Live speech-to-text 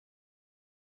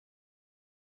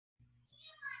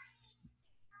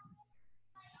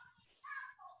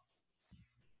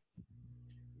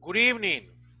Good evening.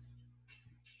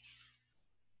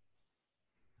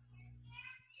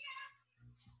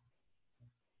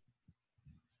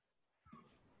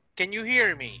 Can you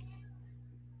hear me?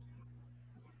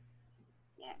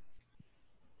 Yes.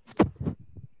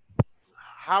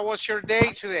 How was your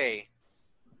day today?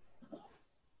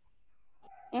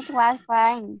 It was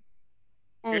fine.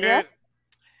 And you? Good.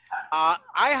 I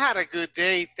had a good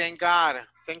day, thank God.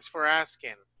 Thanks for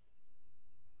asking.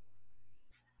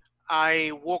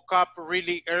 I woke up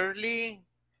really early.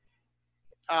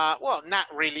 Well, not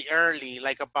really early,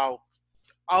 like about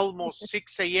almost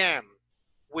 6 a.m.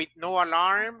 with no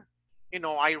alarm. You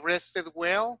know, I rested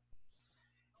well,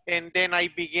 and then I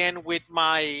began with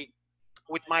my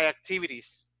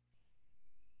activities.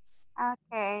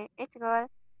 Okay, it's good.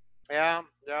 Yeah,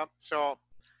 yeah. So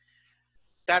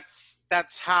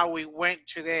that's how we went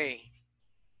today.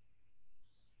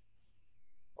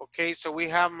 Okay, so we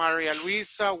have Maria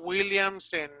Luisa,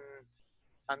 Williams, and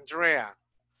Andrea.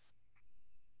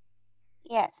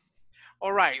 Yes.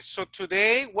 All right, so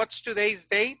today, what's today's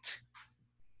date?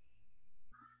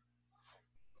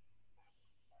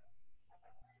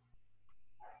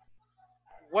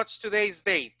 What's today's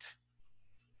date?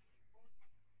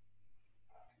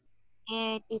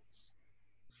 It's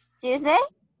Tuesday?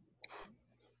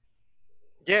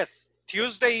 Yes,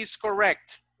 Tuesday is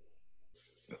correct.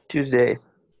 Tuesday.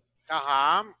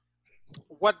 Uh-huh.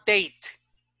 What date?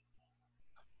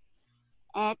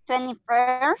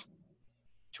 21st?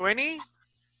 20?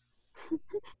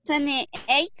 28th?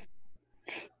 Sorry.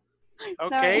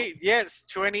 Okay, yes,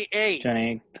 28.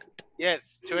 20.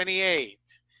 Yes, 28.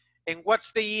 And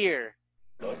what's the year?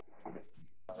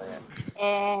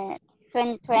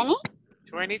 2020?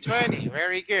 2020,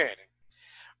 very good.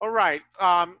 All right,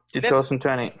 let's,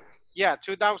 2020. yeah,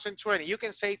 2020. You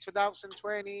can say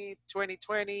 2020,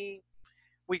 2020.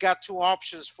 We got two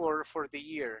options for the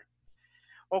year.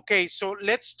 Okay, so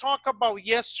let's talk about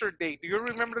yesterday. Do you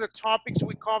remember the topics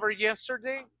we covered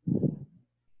yesterday?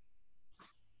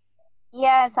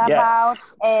 Yes, about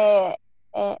Yes.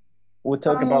 uh, We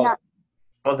talk no, about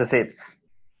possessives.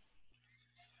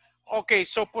 Okay,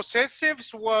 so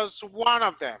possessives was one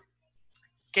of them.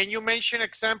 Can you mention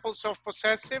examples of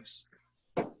possessives?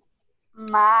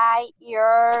 my,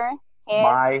 your, his,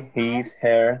 My, his,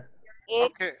 her.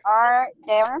 its, Okay, are,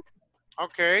 their.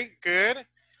 okay, good.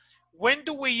 When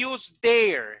do we use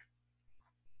their?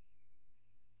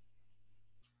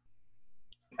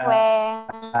 When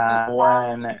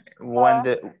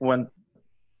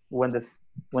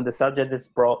When the subject is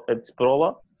it's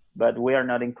plural, but we are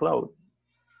not included.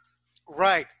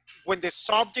 Right, when the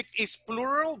subject is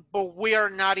plural, but we are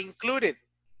not included.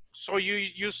 So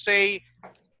you say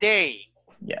they,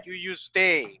 Yes. you use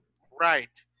they, right.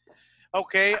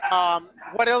 Okay,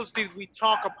 what else did we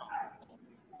talk about?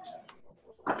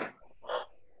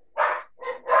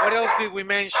 What else did we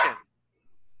mention?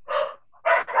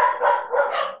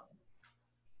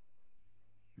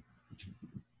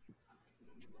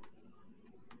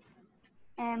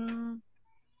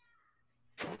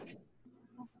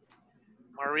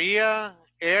 Maria,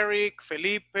 Eric,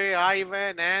 Felipe,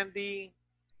 Ivan, Andy,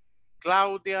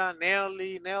 Claudia,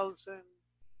 Nelly, Nelson.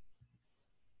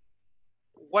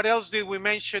 What else did we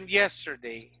mention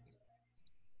yesterday?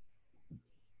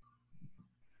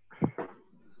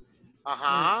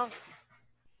 Uh-huh.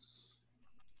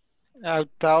 I'll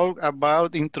talk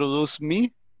about introduce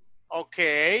me.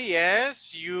 Okay,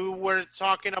 yes, you were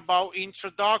talking about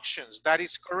introductions. That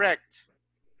is correct.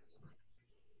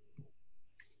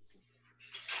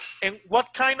 And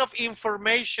what kind of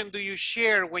information do you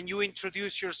share when you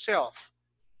introduce yourself?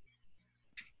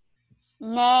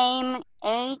 name,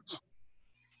 age,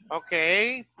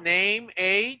 Okay, name,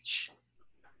 age.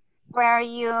 where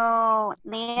you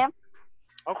live,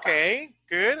 Okay,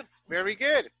 good, very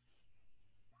good.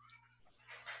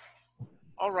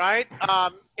 All right,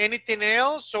 anything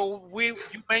else? So you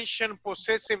mentioned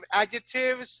possessive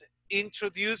adjectives,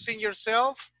 introducing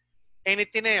yourself.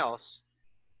 Anything else?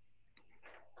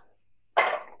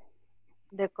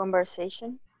 The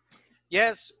conversation.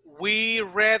 Yes, we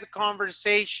read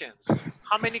conversations.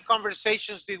 How many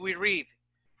conversations did we read?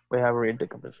 We have read the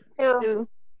conversation. Two.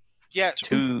 Yes.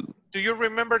 2. Do you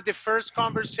remember the first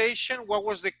conversation? What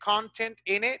was the content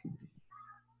in it?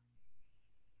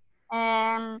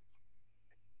 and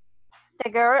the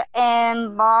girl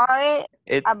and boy,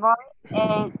 a boy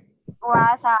and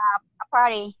was a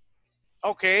party.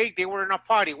 Okay, they were in a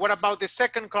party. What about the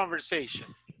second conversation?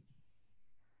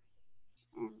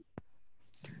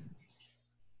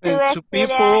 Two And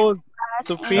students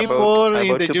two was people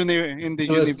in About the two,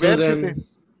 university.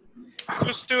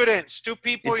 Two students, two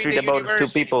people it's in read the about two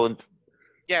university. people.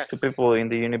 Yes. two people in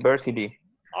the university.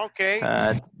 Okay.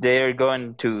 They're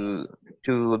going to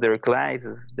their class,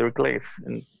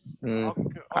 and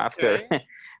after Okay.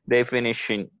 they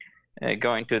finishing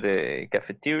going to the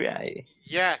cafeteria.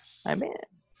 Yes. I mean,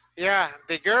 yeah,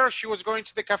 the girl, she was going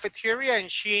to the cafeteria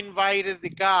and she invited the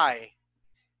guy.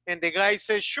 And the guy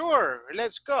says, sure,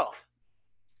 let's go.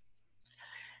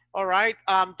 All right.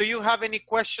 Do you have any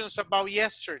questions about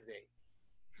yesterday?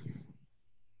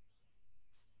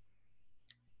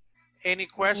 Any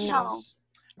questions?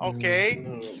 No. Okay.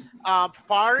 no.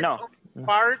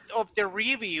 Part of the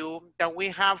review that we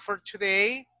have for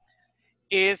today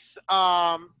is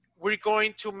we're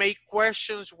going to make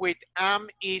questions with am,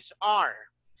 is, are.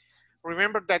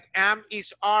 Remember that am,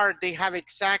 is, are, they have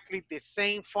exactly the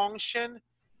same function.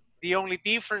 The only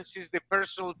difference is the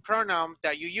personal pronoun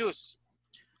that you use.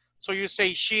 So you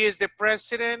say she is the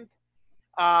president,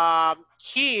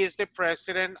 he is the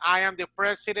president, I am the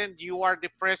president, you are the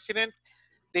president.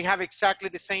 They have exactly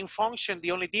the same function.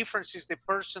 The only difference is the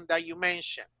person that you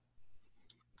mentioned.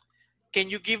 Can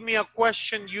you give me a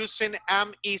question using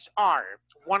am, is, are?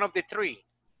 One of the three.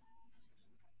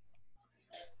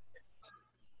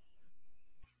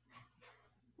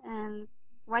 And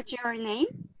what's your name?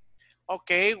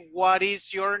 Okay, what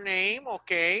is your name?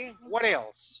 Okay, what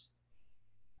else?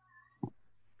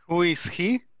 Who is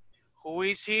he? Who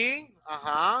is he?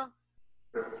 Uh-huh.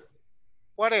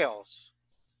 What else?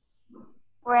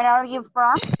 Where are you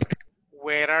from?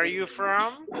 Where are you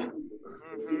from?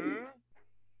 Mm-hmm.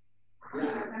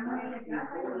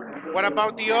 What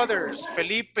about the others?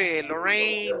 Felipe,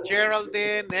 Lorraine,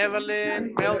 Geraldine,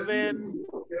 Evelyn, Melvin.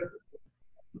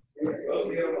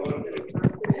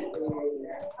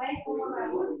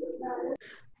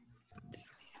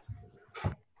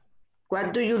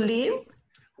 What do you live?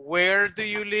 Where do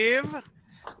you live?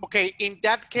 Okay, in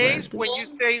that case, when you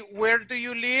say where do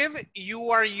you live, you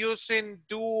are using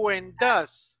do and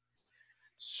does.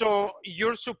 So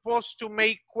you're supposed to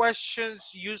make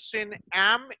questions using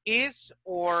am, is,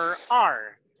 or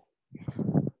are.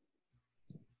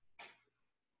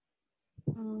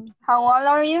 How old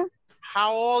are you?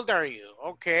 How old are you?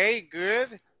 Okay,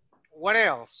 good. What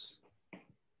else?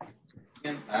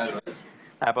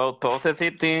 About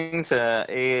positive things,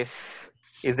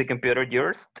 is the computer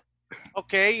yours?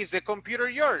 Okay, is the computer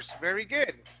yours? Very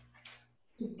good.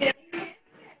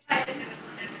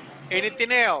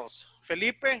 Anything else?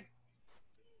 Felipe?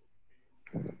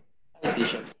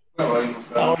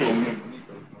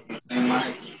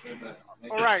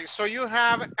 All right, so you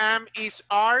have am, is,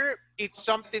 are. It's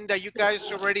something that you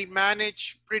guys already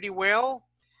manage pretty well.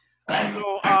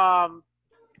 So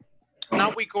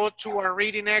now we go to our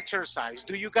reading exercise.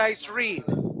 Do you guys read?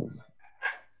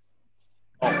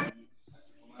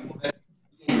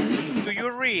 Do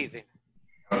you read?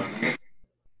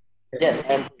 Yes.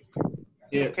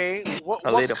 Okay,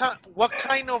 what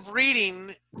kind of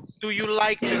reading do you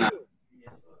like to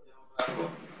do?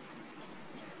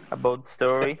 About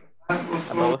story,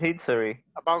 about history.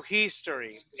 About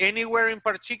history. Anywhere in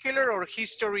particular or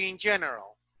history in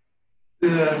general?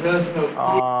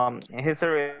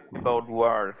 History about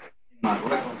wars.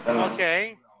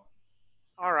 Okay,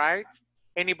 all right.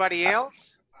 Anybody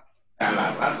else?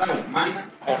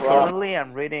 Currently,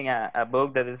 I'm reading a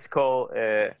book that is called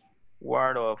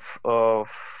War of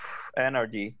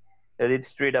Energy.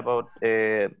 It's read about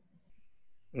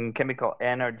chemical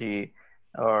energy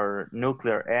or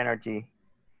nuclear energy.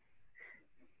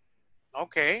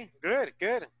 Okay, good,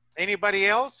 good. Anybody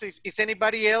else? Is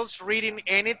anybody else reading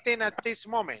anything at this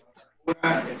moment?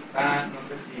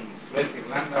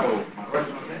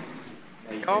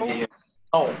 No?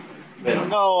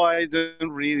 No, I don't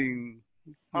reading.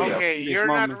 Okay, in this you're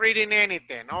not moment. reading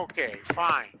anything. Okay,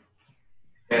 fine.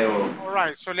 All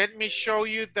right, so let me show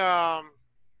you the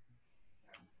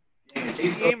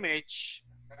image.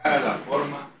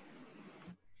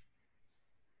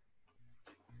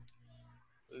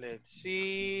 Let's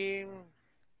see.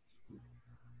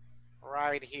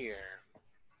 Right here.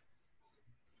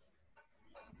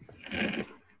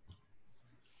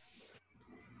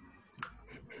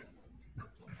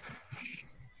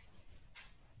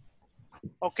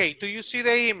 Okay, do you see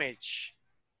the image?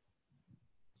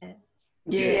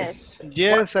 Yes.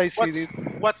 Yes, I see it.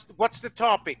 What's the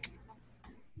topic?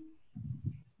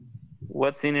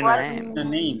 What's in a What?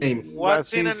 name?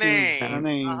 What's in a A name?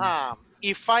 name.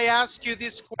 If I ask you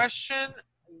this question,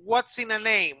 what's in a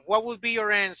name? What would be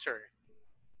your answer?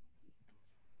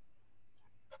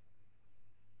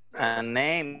 A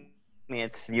name,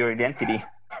 it's your identity.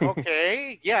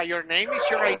 Okay, yeah, your name is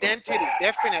your identity,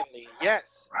 definitely,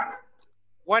 yes.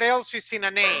 What else is in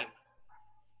a name?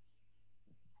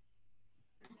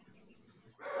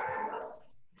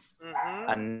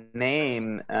 a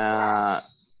name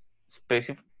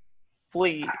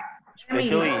specifically,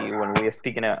 especially when we're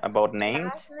speaking about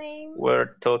names,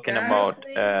 we're talking about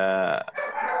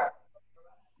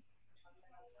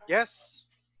Yes.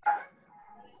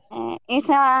 It's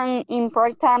an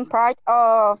important part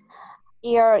of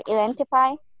your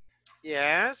identify.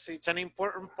 Yes, it's an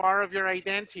important part of your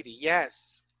identity.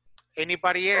 Yes.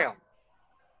 Anybody else?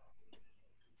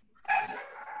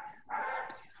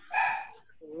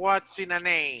 What's in a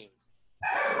name?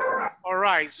 All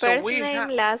right, so First we name, have,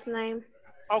 last name.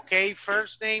 okay,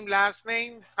 first name, last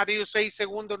name. How do you say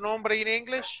segundo nombre in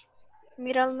English?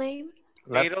 Middle name.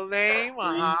 Middle name,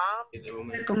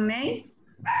 Second name?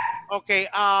 Okay,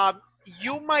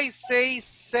 you might say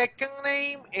second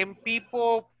name and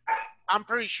people, I'm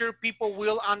pretty sure people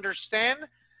will understand,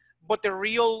 but the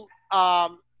real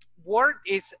word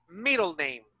is middle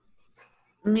name.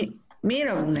 Middle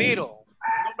name. Middle.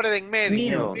 Nombre de en medio.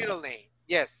 Middle. Middle name.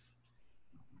 Yes.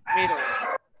 Middle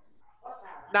name.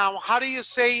 Now, how do you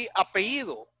say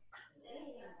apellido?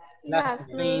 Last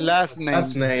name. Last name.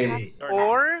 Last name.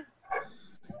 Or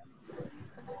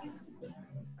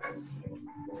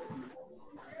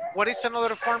what is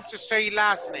another form to say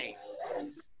last name?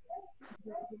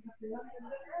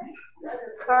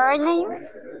 Surname.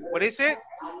 What is it?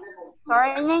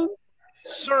 Surname.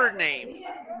 Surname.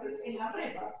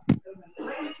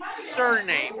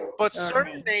 Surname. But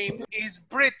surname is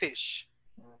British.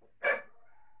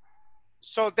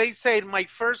 So they said my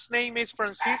first name is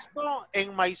Francisco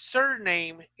and my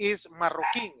surname is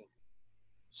Marroquín.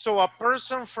 So a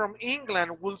person from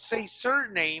England will say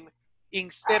surname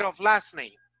instead of last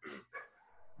name.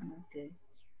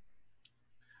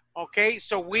 Okay,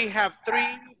 so we have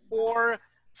 3, 4,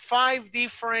 5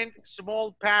 different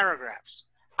small paragraphs.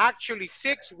 Actually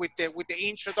 6 with the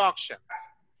introduction.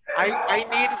 I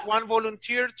need one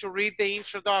volunteer to read the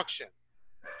introduction.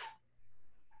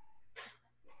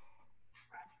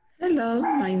 Hello,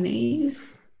 my name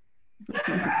is.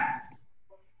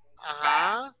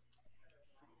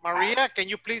 Maria, can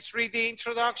you please read the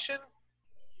introduction?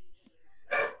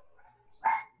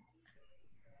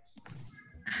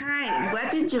 Hi,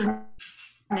 what is your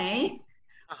name?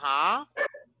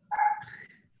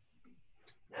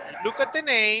 Look at the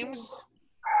names.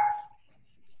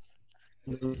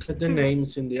 Look at the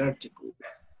names in the article.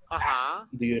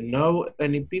 Do you know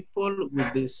any people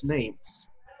with these names?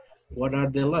 What are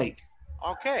they like?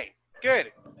 Okay,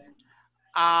 good.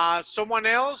 Someone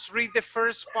else read the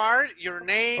first part. Your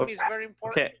name is very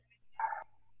important. Okay.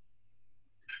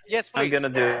 Yes, please. I'm gonna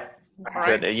do it.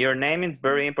 Right. Your name is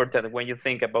very important when you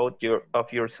think about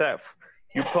yourself.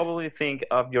 You probably think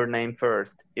of your name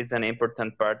first. It's an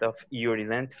important part of your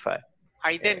identify.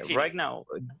 Identity. Right now,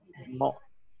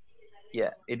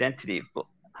 identity.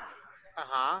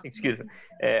 Excuse me.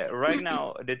 Right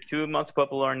now, the 2 most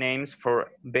popular names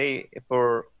for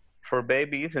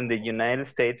babies in the United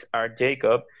States are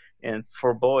Jacob, and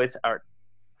for boys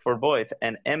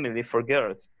and Emily for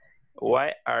girls.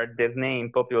 Why are these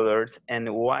names popular,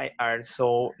 and why are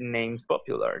so names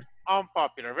popular?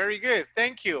 Unpopular. Very good.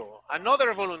 Thank you.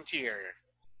 Another volunteer.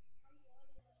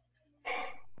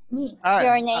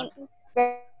 Your name is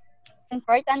very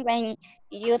important when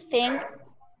you think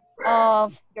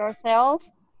of yourself.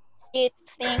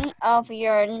 Think of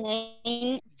your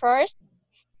name first.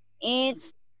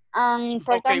 It's an Okay,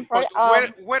 important part but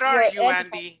of where are your you,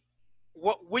 identity.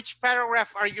 Andy? Which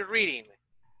paragraph are you reading?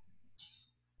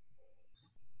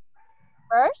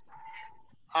 First,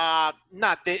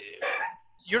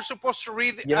 you're supposed to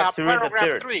read You have to read the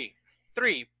paragraph third.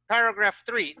 3. Paragraph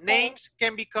 3. Okay. Names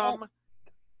can become.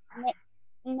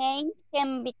 Names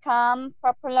can become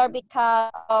popular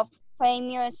because of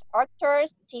famous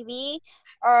actors, TV,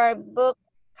 or book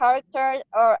characters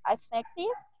or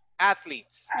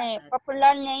Athletes.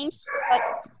 Popular names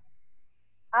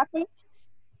athletes.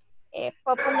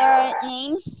 Popular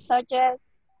names such as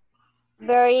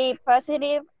very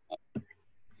positive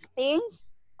things,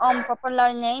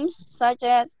 unpopular names such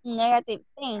as negative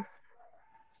things.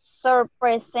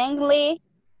 Surprisingly,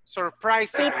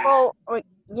 people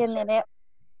generally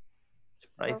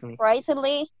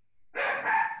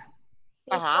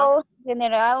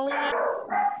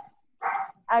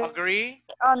agree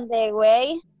on the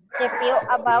way they feel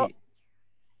about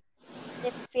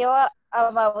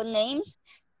names.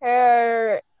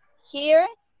 Here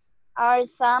are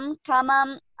some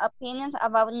common opinions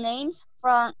about names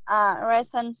from a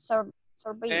recent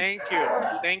survey.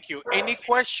 Thank you. Any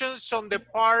questions on the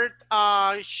part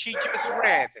she just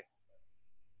read?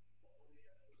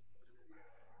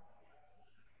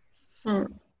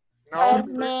 No.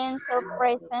 Means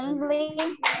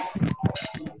surprisingly.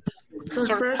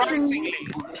 Surprisingly.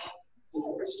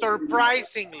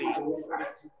 Surprisingly.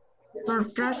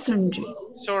 Surprisingly.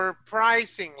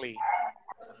 Surprisingly.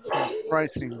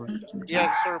 Surprisingly.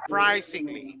 Yes,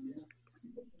 surprisingly.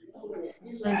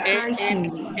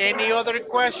 Surprisingly. Any other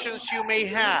questions you may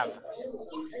have?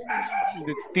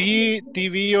 The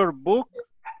TV or book,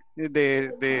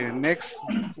 the next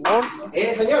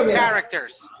word,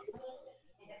 Characters.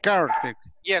 character.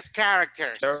 Yes,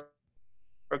 characters.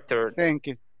 Character. Thank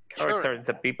you. Sure. Character is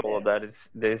the people that is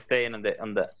they stay on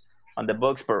the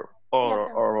books or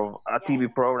a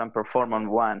TV program perform on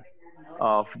one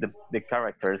of the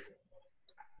characters.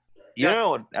 You Yes.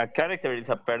 know, a character is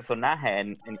a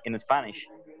personaje in Spanish.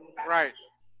 Right.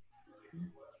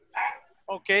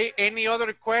 Okay, any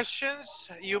other questions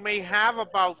you may have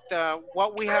about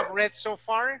what we have read so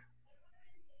far?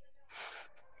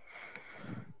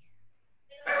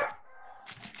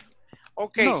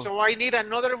 Okay, No. so I need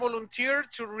another volunteer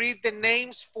to read the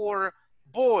names for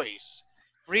boys.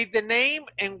 Read the name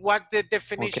and what the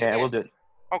definition Okay, I will is. do it.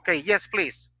 Okay, yes,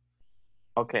 please.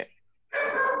 Okay.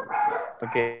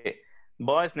 Okay.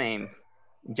 Boy's name: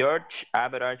 George,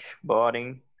 average,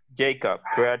 boring; Jacob,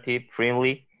 creative,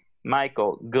 friendly;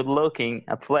 Michael, good-looking,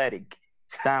 athletic;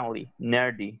 Stanley,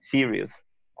 nerdy, serious.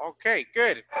 Okay,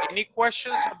 good. Any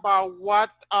questions about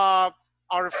what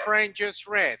our friend just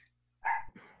read?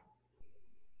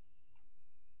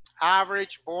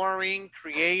 Average, boring,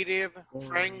 creative,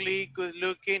 friendly,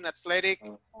 good-looking, athletic,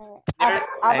 nerd,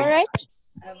 Average?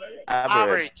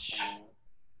 average,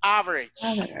 average.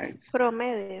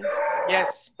 Promedio.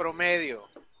 Yes, promedio.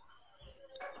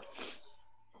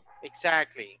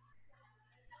 Exactly.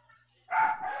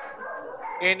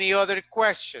 Any other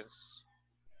questions?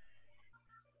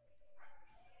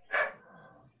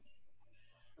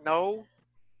 No?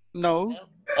 No.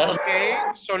 Okay,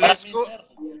 so let's go.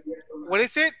 What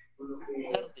is it?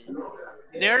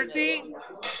 Nerdy?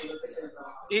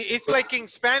 It's like in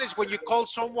Spanish when you call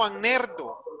someone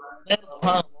nerdo.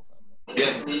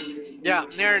 Yeah,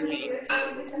 nerdy.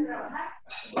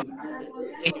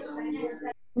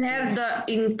 Nerd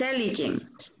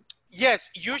intelligent. Yes,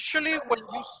 usually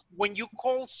when you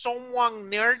call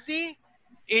someone nerdy,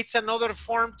 it's another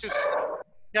form to say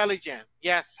intelligent.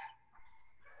 Yes.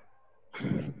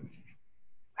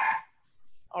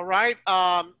 All right.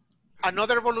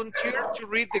 Another volunteer to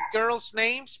read the girls'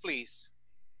 names, please.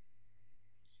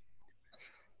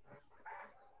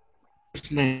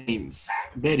 Names: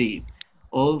 Betty,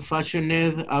 old-fashioned;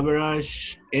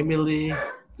 average; Emily,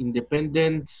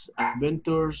 independence;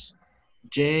 adventures;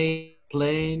 Jane,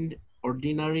 plain;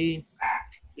 ordinary;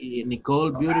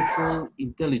 Nicole, beautiful;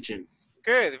 intelligent.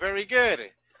 Good, very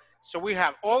good. So we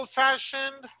have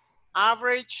old-fashioned,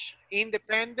 average,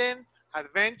 independent,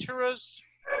 adventurous,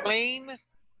 plain,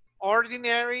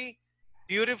 ordinary,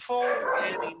 beautiful,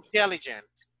 and intelligent.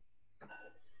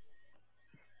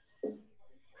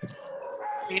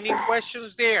 Any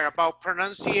questions there about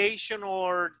pronunciation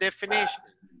or definition?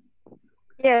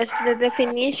 Yes, the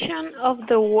definition of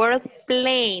the word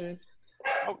plain.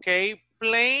 Okay,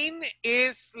 plain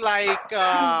is like,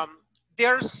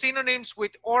 they're synonyms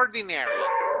with ordinary.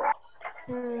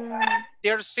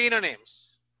 They're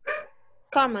synonyms.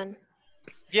 Common.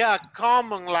 Yeah,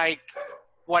 common, like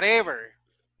whatever.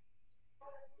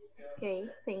 Okay,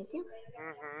 thank you.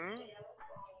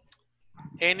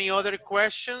 Any other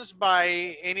questions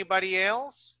by anybody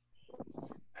else?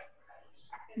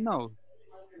 No.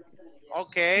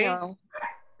 Okay. No.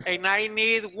 And I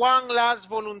need one last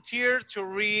volunteer to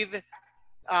read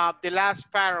the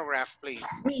last paragraph, please.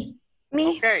 Me.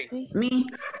 Me. Okay. Me.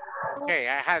 Okay,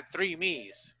 I had 3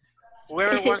 me's.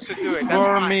 Whoever wants to do it, that's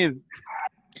For fine. me.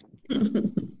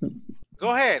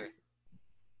 Go ahead.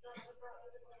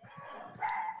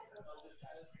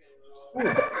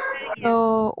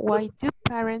 So, why do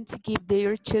parents give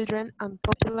their children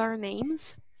unpopular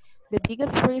names? The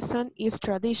biggest reason is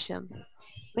tradition.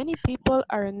 Many people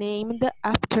are named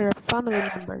after a family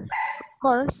member. Of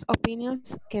course,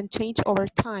 opinions can change over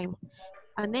time.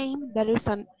 A name that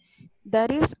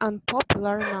is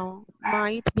unpopular now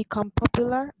might become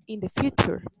popular in the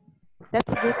future.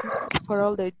 That's good news for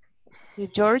all the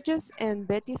Georges and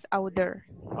Bettys out there.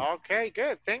 Okay,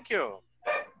 good. Thank you.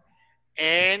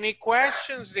 Any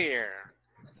questions there?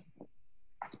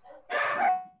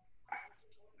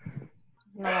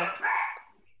 No.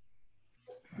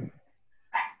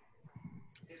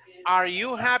 Are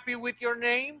you happy with your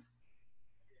name?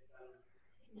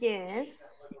 Yes.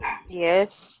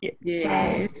 Yes. Yes.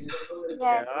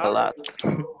 Yes. A lot.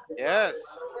 Yes.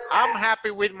 I'm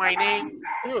happy with my name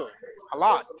too. A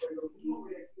lot.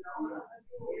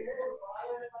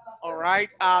 All right.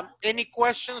 Any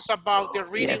questions about the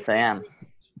reading Yes, I am.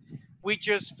 we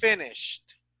just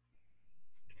finished?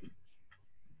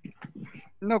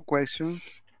 No question.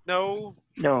 No?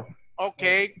 No.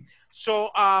 Okay. So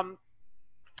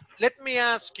let me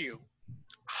ask you,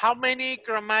 how many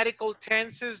grammatical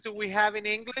tenses do we have in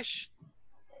English?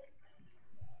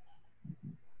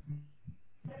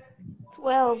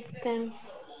 12 tense.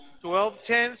 12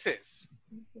 tenses.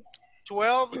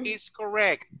 12 is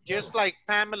correct. Just like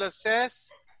Pamela says,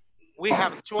 we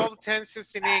have 12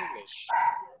 tenses in English.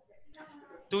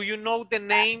 Do you know the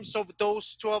names of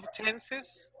those 12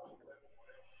 tenses?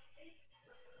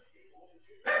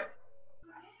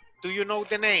 Do you know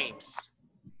the names?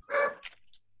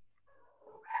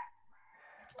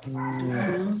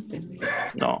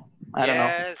 No, I don't know.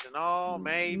 Yes, no,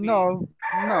 maybe. No,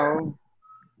 no.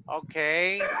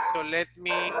 Okay, so let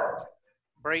me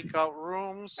break out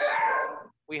rooms.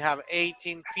 We have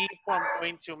 18 people. I'm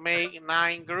going to make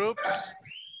 9 groups.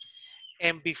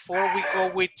 And before we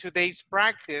go with today's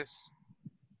practice,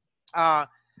 I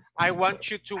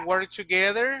want you to work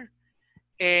together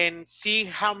and see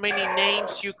how many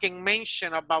names you can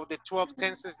mention about the 12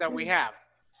 tenses that we have.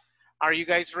 Are you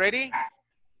guys ready?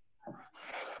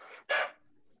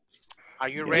 Are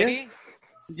you ready?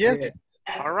 Yes.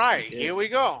 All right, here we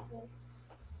go.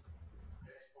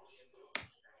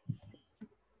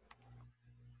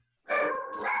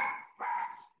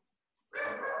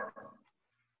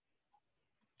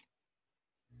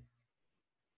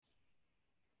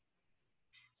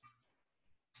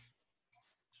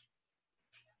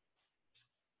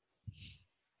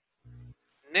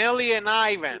 Nelly and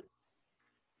Ivan,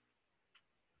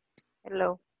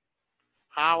 Hello.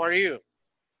 how are you?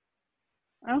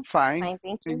 I'm fine. Fine,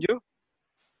 thank And you. you?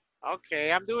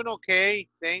 Okay, I'm doing okay.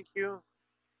 Thank you.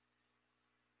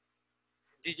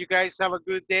 Did you guys have a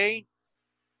good day?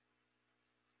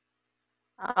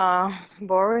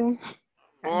 Boring.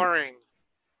 Boring.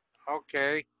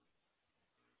 Okay,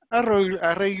 A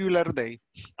regular day.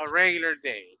 a regular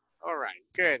day. All right,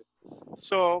 good.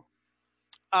 So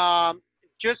um,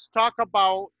 just talk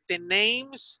about the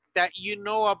names that you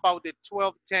know about the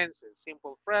 12 tenses.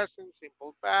 Simple present,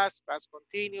 simple past, past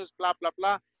continuous, blah, blah,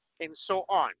 blah, and so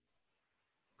on.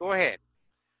 Go ahead.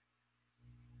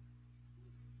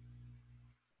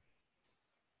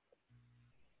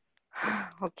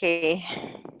 Okay.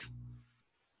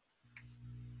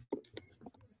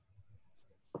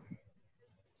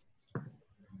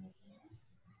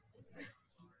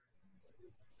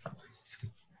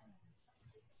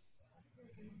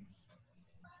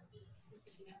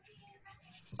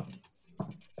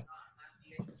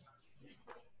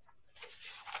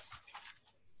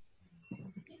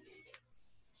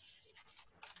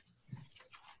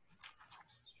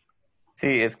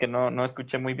 Sí, es que no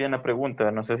escuché muy bien la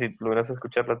pregunta. No sé si logras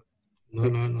escucharla.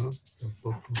 No,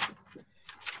 tampoco.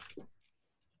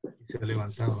 Y se ha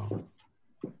levantado.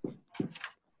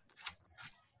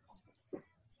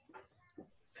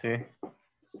 Sí.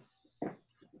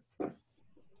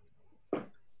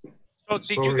 So did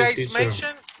you Sorry, guys teacher.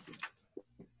 mention?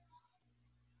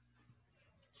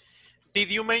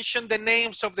 Did you mention the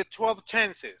names of the 12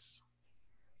 tenses?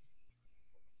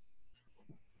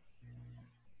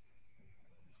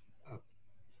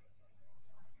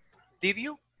 Did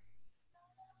you?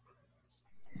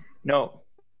 No.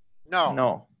 No.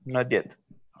 No, not yet.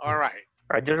 All right.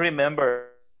 I just remember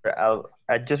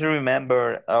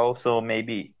also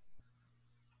maybe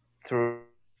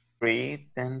 3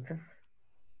 tenses.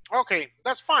 Okay,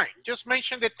 that's fine. Just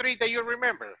mention the 3 that you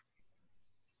remember.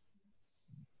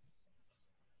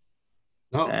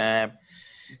 No.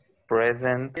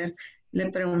 Present.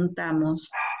 Le preguntamos.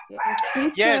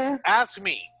 Yes, ask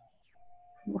me.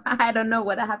 I don't know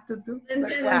what I have to do.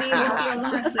 Entendimos qué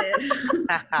vamos a hacer.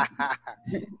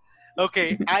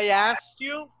 Okay, I asked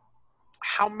you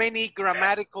how many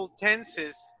grammatical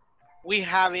tenses we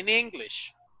have in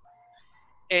English.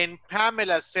 And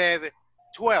Pamela said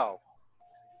 12.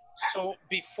 So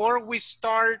before we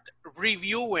start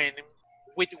reviewing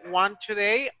with one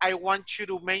today, I want you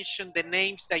to mention the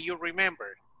names that you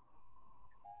remember.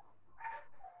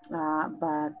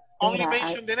 But Only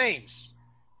mention the names.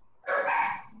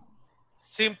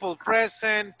 Simple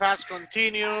present, past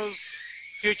continuous,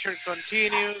 future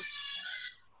continuous.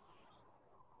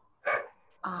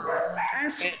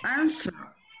 Answer.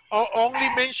 Only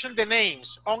mention the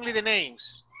names, only the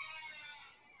names.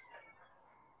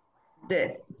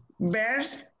 The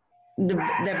verbs, the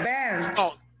verbs.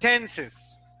 Oh,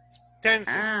 tenses.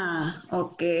 Tenses. Ah,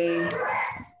 okay.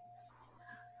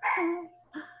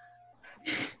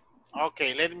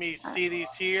 Okay, let me see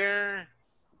this here.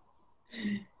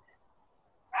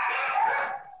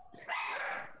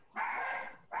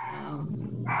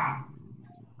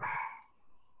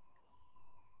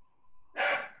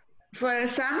 For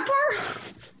example,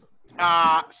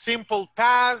 Simple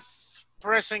past,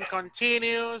 present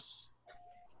continuous.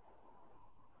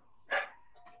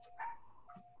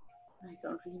 I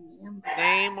don't remember.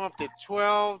 Name of the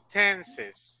 12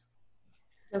 tenses.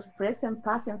 Just present,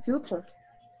 past, and future.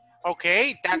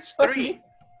 Okay, that's 3.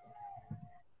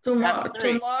 tomorrow, That's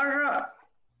 3.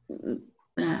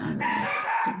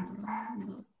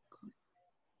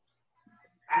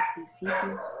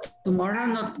 Tomorrow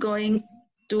not going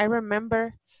to. I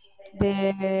remember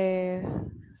the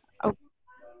oh,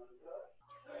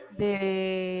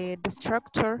 the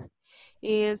structure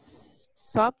is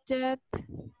subject,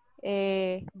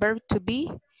 verb to be,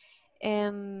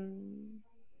 and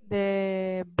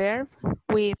the verb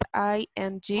with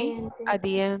ing at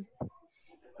the end.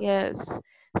 Yes,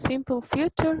 simple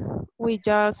future. We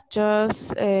just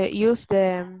use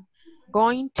the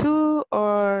going to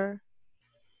or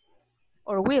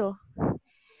will,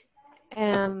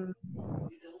 and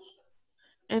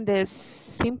in the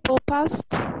simple past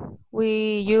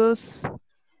we use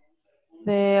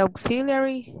the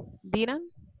auxiliary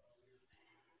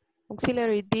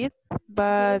did,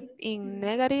 but in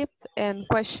negative and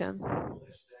question.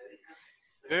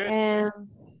 Good. And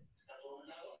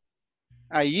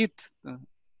I eat.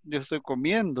 Yo estoy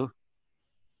comiendo.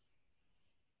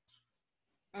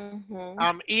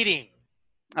 I'm eating.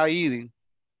 I eating.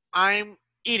 I'm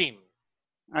eating.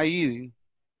 I eating.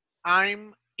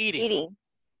 I'm eating. Eating.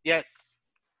 Yes.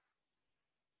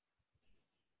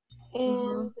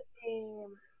 And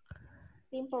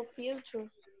simple future,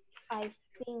 I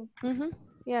think.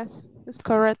 yes, it's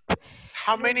correct.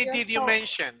 How many did you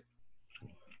mention?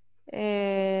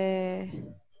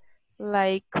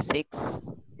 Like 6. 6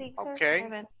 Okay. or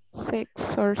 7.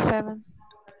 6 or 7.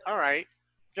 All right.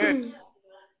 Good.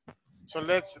 So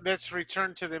let's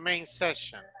return to the main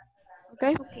session.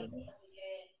 Okay. Okay.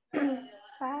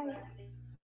 Bye.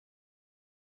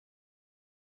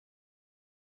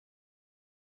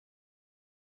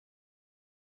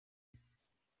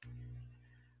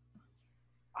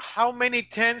 How many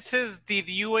tenses did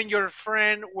you and your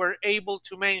friend were able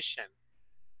to mention?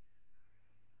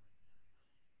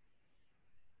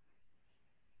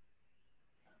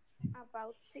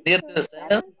 About 6 or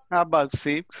 7. About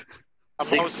 6.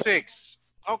 About 6.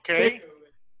 Okay.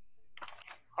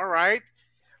 All right.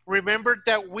 Remember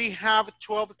that we have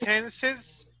 12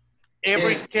 tenses.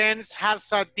 Every tense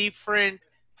has a different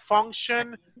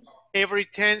function. Every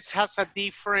tense has a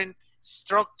different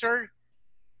structure.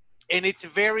 And it's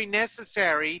very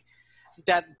necessary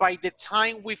that by the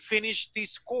time we finish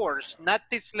this course, not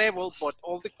this level, but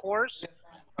all the course,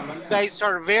 you guys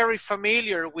are very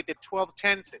familiar with the 12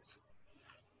 tenses.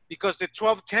 Because the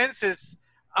 12 tenses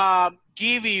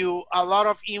give you a lot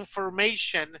of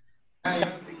information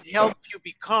that will help you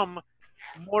become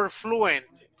more fluent,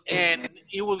 and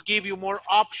it will give you more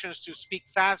options to speak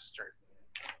faster.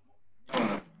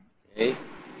 Okay,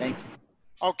 thank you.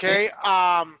 Okay,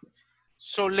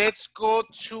 so let's go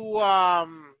to,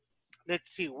 let's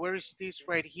see, where is this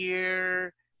right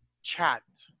here? Chat.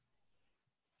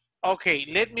 Okay,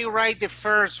 let me write the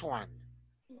first one.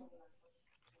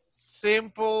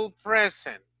 Simple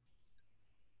present.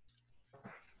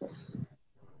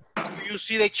 Do you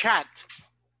see the chat?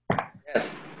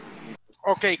 Yes.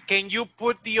 Okay, can you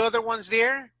put the other ones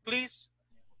there, please?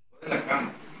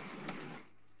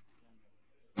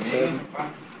 So,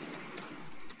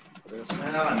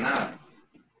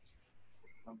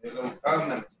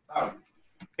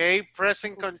 okay,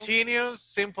 present continuous,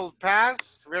 simple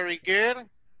past, very good.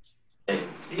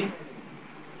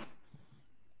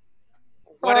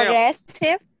 What Progressive.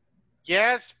 else?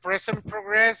 Yes, present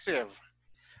progressive.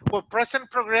 Well, present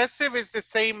progressive is the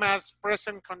same as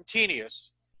present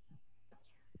continuous.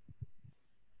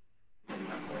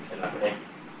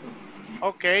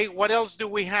 Okay, what else do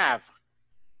we have?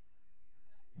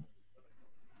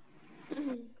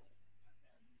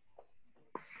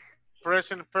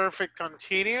 Present perfect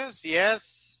continuous,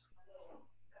 yes.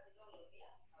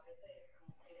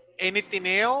 Anything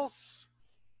else?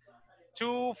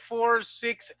 2, 4,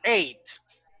 6, 8.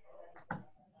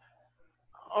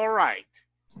 All right.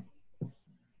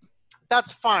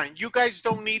 That's fine. You guys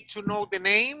don't need to know the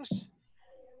names.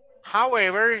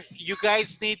 However, you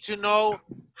guys need to know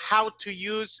how to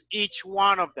use each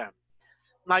one of them.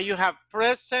 Now you have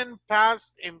present,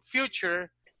 past, and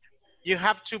future. You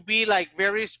have to be like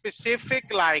very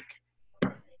specific, like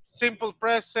simple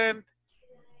present,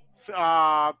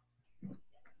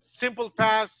 simple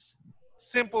past,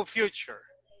 simple future,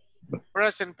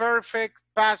 present perfect,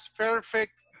 past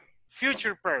perfect,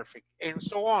 future perfect, and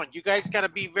so on. You guys gotta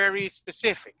be very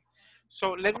specific.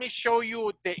 So let me show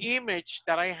you the image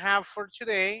that I have for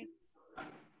today.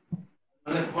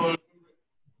 me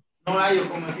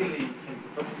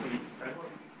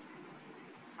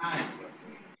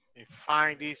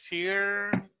find this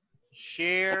here.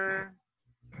 Share.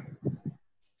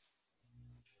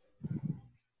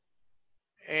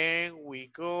 And we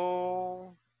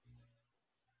go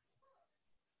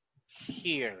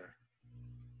here.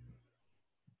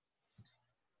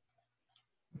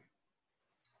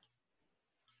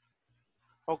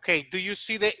 Okay, do you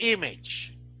see the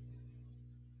image?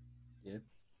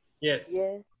 Yes.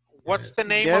 Yes. What's the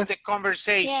name Yes. of the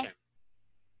conversation?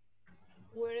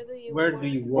 Where do you Where work? do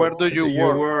you Where work? do you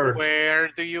work? Where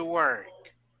do you work?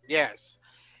 Yes.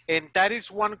 And that is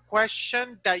one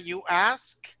question that you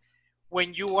ask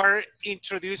when you are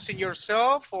introducing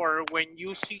yourself or when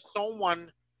you see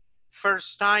someone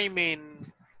first time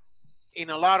in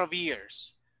a lot of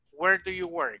years. Where do you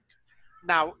work?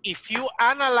 Now, if you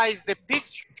analyze the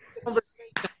picture,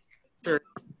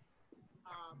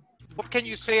 what can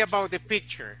you say about the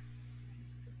picture?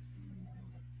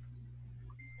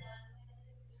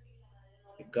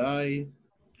 A guy.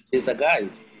 It's a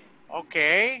guys.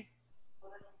 Okay.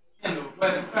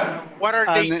 What are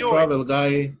they An, doing? Travel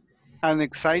guy. an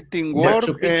exciting work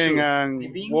Machu Picchu.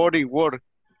 and worry work.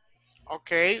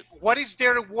 Okay. What is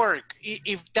their work?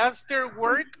 If that's their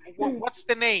work, what's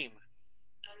the name?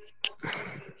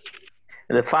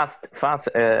 The fast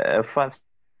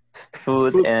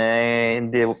food,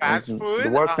 and Fast the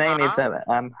food? work name is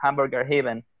Hamburger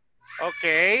Haven.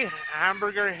 Okay.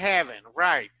 Hamburger Heaven.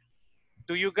 Right.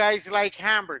 Do you guys like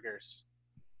hamburgers?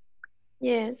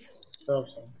 Yes.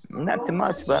 Not too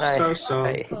much, but I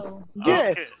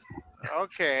Yes. Okay.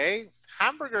 Okay.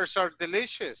 Hamburgers are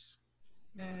delicious.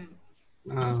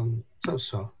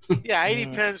 So. Yeah, it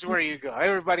depends where you go.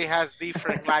 Everybody has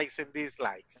different likes and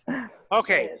dislikes.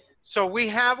 Okay, so we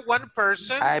have one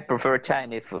person. I prefer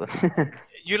Chinese food.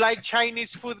 You like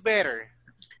Chinese food better?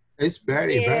 It's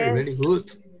very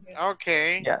good.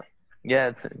 Okay. Yeah.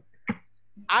 It's,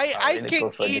 I really can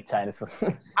prefer the eat Chinese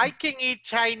food. I can eat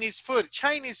Chinese food.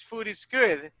 Chinese food is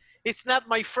good. It's not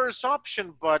my first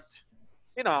option, but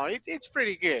you know, it's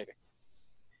pretty good.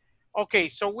 Okay,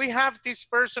 so we have this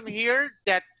person here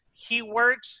that he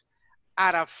works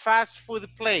at a fast food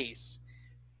place.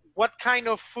 What kind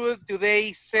of food do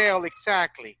they sell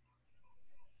exactly?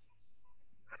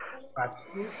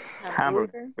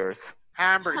 Hamburgers.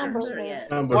 Hamburgers.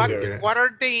 Hamburger. What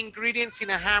are the ingredients in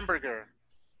a hamburger?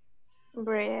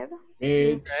 Bread.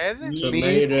 Meat. Bread,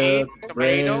 Tomato.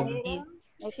 tomato,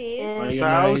 Cheese.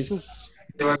 Mayonnaise.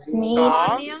 sauce, meat,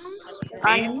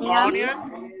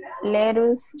 onion,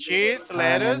 lettuce, cheese,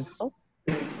 Onions. lettuce,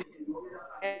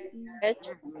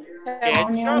 ketchup,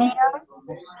 onion,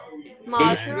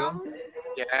 Mushroom.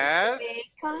 yes,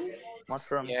 Bacon.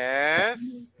 Mushroom.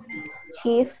 yes,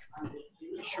 cheese,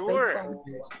 sure.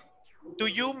 Do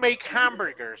you make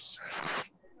hamburgers?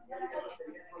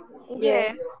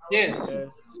 Yeah. Yes.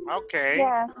 Okay,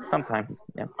 yeah, Sometimes.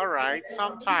 Yeah. all right,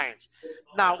 sometimes.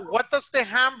 Now, what does the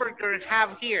hamburger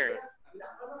have here?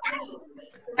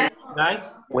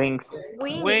 Wings.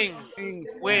 Wings,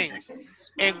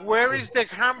 wings. And where is the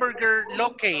hamburger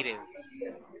located?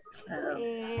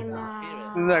 In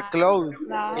The clothes.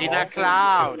 In a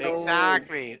cloud,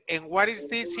 exactly. And what is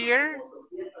this here?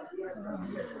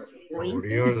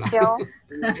 yo,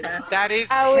 That is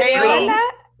halo. Aureola.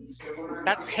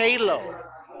 That's halo.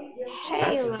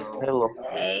 Halo.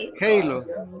 Halo.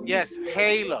 Yes,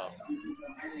 halo.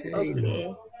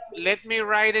 Let me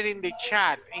write it in the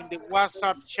chat, in the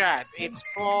WhatsApp chat. It's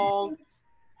called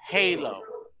halo.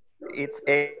 It's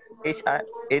it's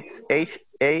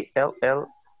HALLO.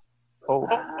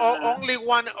 Only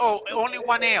one O, only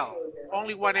one L,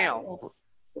 only one L.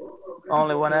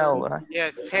 Only one L. Huh?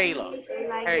 Yes, halo. Like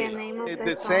the Halo. name of It's the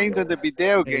the song. same as the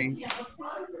video game.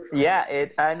 Yeah,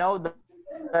 I know that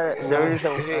there is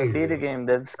a video game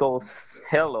that's called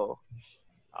Hello.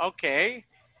 Okay.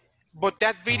 But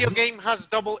that video game has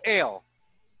double L.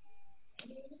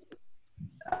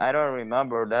 I don't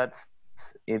remember.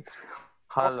 It's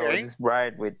Hello. Okay. It's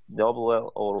bright with double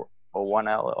L or one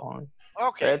L only.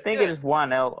 Okay. I think good. it is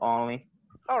one L only.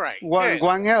 All right. One Good.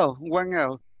 one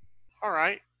L. All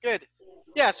right. Good.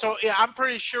 Yeah. So yeah, I'm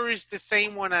pretty sure it's the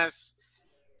same one as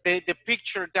the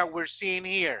picture that we're seeing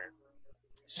here.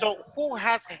 So who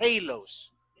has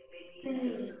halos?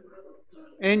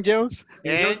 Angels.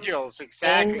 Angels,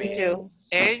 exactly. Angel.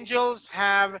 Angels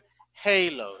have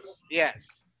halos.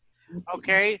 Yes.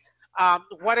 Okay.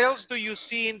 What else do you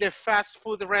see in the fast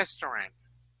food restaurant?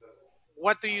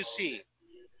 What do you see?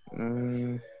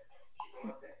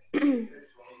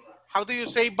 How do you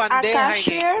say A bandeja in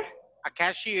cashier. English? A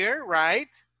cashier, right?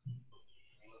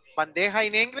 Bandeja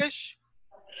in English?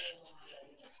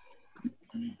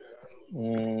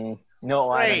 No,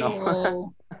 I don't Tray.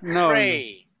 know. No.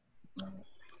 Tray.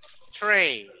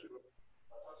 Tray.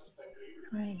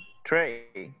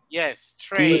 Tray. Yes,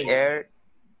 tray.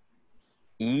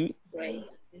 T-R-E.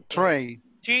 Tray.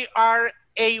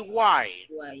 T-R-A-Y.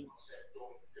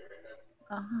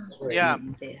 Yeah,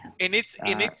 and it's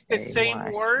the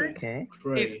same word. Okay.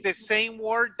 It's the same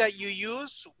word that you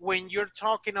use when you're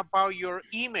talking about your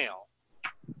email.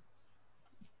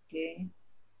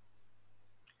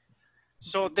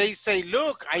 So they say,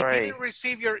 look, I didn't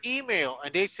receive your email.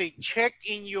 And they say, check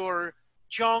in your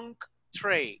junk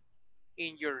tray.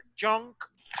 In your junk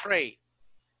tray.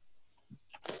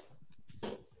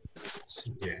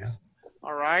 Yeah.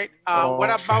 All right. What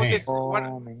about this? What?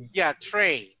 Tray. Yeah,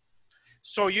 tray.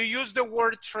 So you use the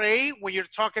word tray when you're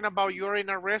talking about you're in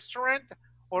a restaurant,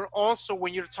 or also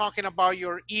when you're talking about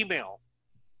your email.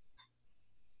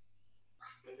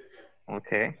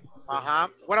 Okay.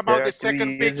 What about There the are two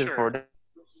second uses picture? for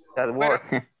that word.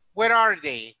 Where are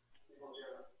they?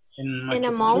 In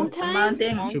a mountain?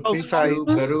 Machu Outside. Picchu,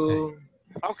 Peru.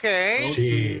 Okay.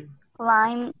 Sí.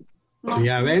 Climb. Sí,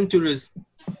 aventurous.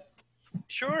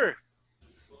 Sure.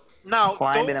 Now,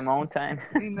 Climbing a mountain.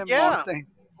 In the yeah, mountain.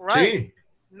 right. Sí.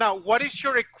 Now, what is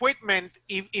your equipment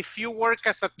if you work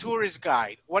as a tourist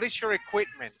guide? What is your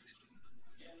equipment?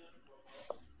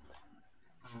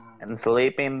 And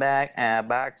sleeping bag, a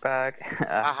backpack,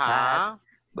 a hat,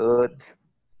 boots.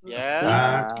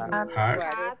 Yeah.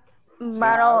 Heart.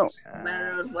 Bottle.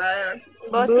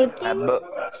 Boots.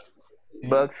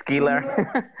 Bugs killer.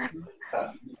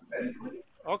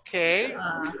 Okay.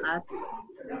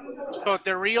 So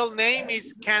the real name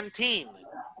is canteen.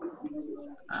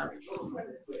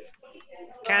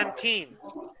 Canteen.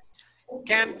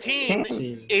 Canteen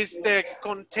is the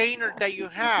container that you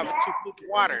have to put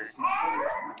water.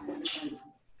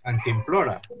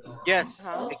 Cantimplora. Yes,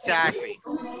 exactly.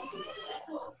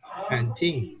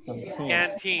 Canteen.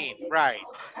 Canteen, right.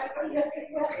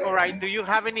 All right, do you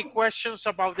have any questions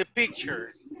about the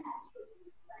picture?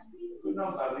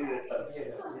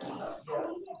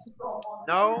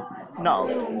 No?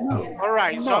 No. All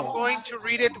right, so I'm going to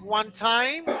read it one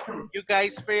time. You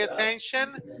guys pay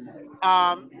attention.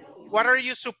 What are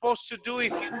you supposed to do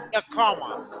if you see a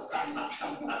comma?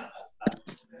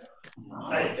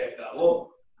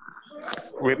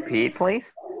 Repeat,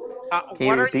 please. Can you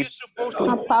What are you repeat? supposed to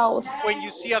do when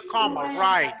you see a comma?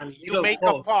 Right, you make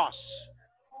a pause.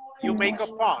 You make a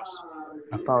pause.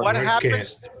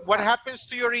 What happens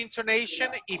to your intonation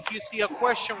if you see a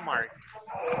question mark?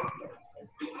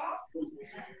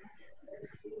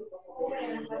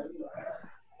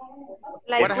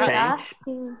 Like What we're happens?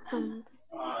 asking something.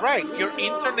 Right, your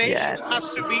intonation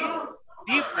has to be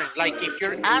different, like if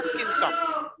you're asking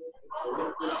something.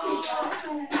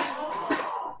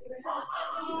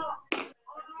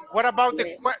 What about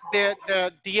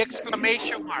the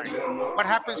exclamation mark? What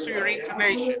happens to your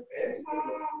intonation?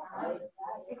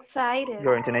 Excited.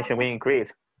 Your intonation will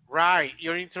increase. Right,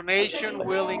 your intonation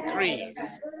will increase.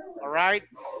 All right,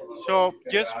 so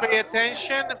just pay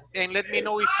attention and let me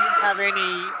know if you have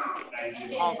any.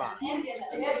 Hold on.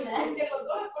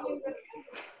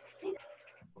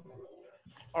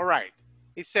 All right,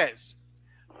 it says,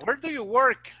 where do you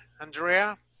work,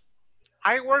 Andrea?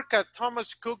 I work at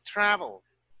Thomas Cook Travel.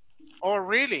 Oh,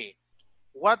 really?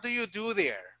 What do you do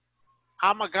there?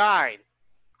 I'm a guide.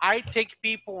 I take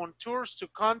people on tours to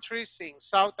countries in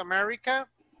South America,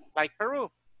 like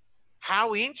Peru.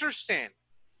 How interesting.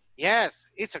 Yes,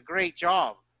 it's a great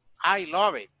job. I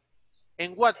love it.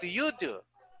 And what do you do?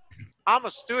 I'm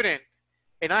a student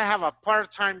and I have a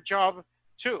part-time job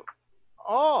too.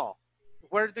 Oh,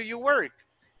 where do you work?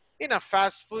 In a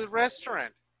fast food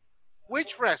restaurant.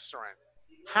 Which restaurant?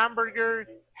 Hamburger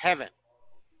Heaven.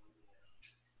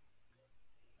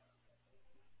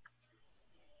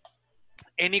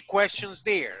 Any questions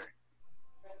there?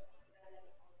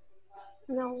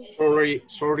 No.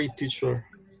 Sorry, teacher.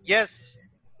 Yes.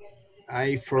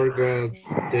 I forgot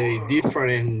the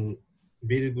difference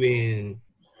between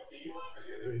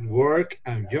work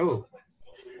and job.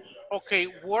 Okay,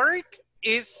 work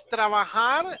is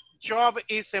trabajar, job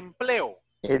is empleo.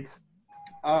 It's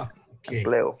okay.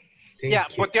 empleo. Yeah,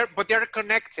 but they're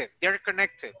connected. They're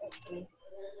connected. Okay.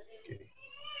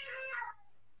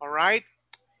 All right.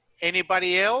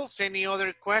 Anybody else? Any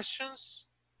other questions?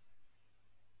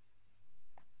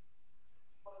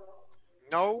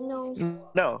 No?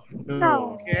 No.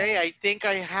 Okay, I think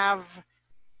I have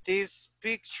this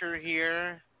picture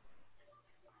here.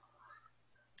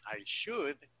 I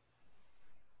should.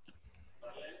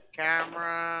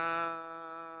 Camera.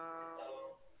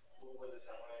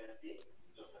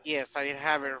 Yes, I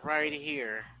have it right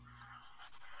here.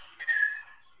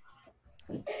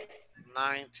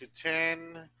 9 to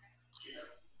 10.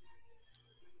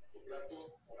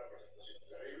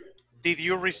 Did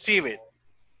you receive it?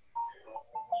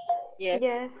 Yes.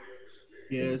 Yes.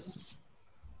 Yes.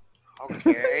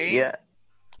 Okay. Yeah.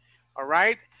 All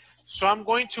right. So I'm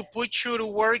going to put you to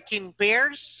work in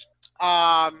pairs.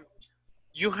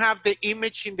 You have the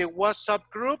image in the WhatsApp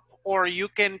group, or you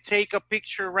can take a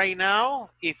picture right now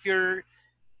if you're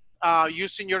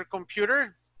using your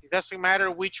computer. It doesn't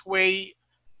matter which way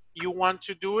you want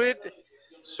to do it.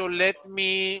 So let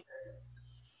me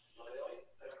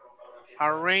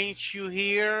arrange you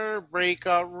here.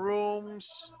 Breakout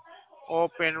rooms,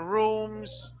 open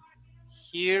rooms.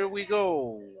 Here we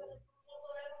go.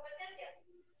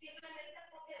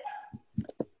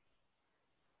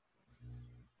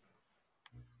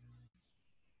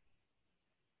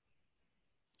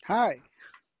 Hi,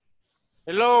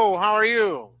 Hello, how are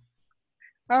you?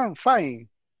 I'm fine.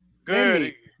 Good.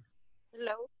 Nelly,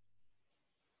 Hello.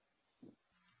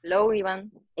 Hello,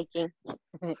 Ivan. Again.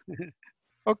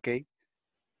 okay,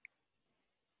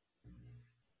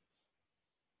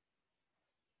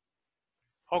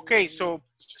 Okay, so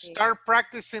start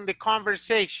practicing the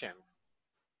conversation.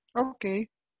 okay.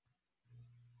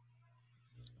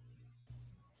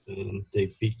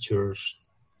 Take pictures.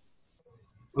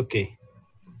 Okay.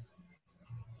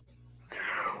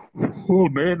 Oh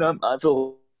man, I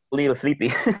feel a little sleepy.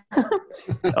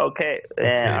 Okay,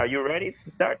 Okay. are you ready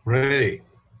to start? Ready.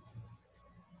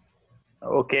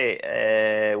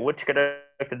 Okay, which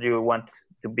character do you want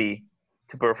to be,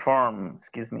 to perform,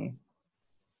 excuse me,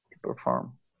 to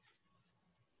perform?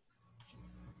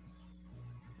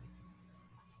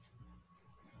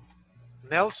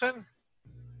 Nelson?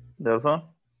 Nelson?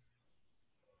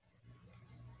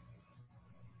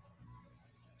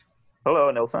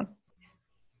 Hello, Nelson.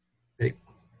 Hey.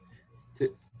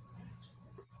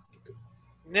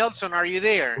 Nelson, are you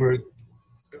there?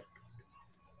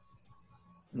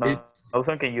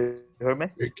 Nelson, can you hear me?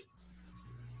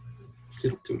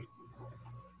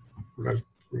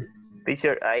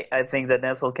 Teacher, I think that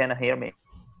Nelson cannot hear me.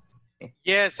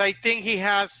 Yes, I think he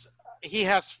has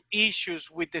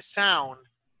issues with the sound.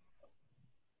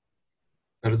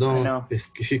 Perdón,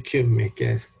 excuse me,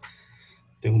 que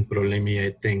tengo un problemilla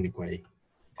de técnico ahí.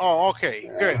 Oh, okay,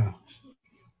 good.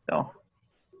 No.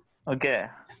 Okay.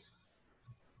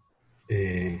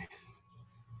 ¿Qué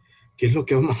es lo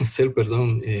que vamos a hacer?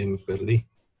 Perdón, me perdí.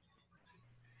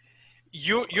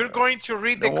 You're going to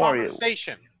read the Don't worry.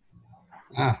 conversation.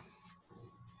 Ah.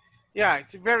 Yeah,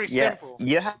 it's very simple.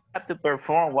 You have to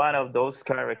perform one of those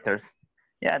characters.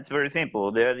 Yeah, it's very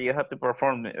simple. There you have to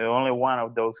perform only one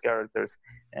of those characters.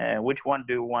 Which one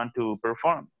do you want to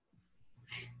perform?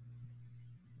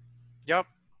 Yep.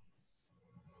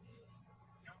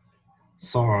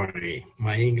 Sorry,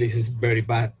 my English is very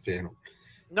bad, pero...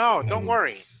 No, don't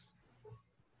worry.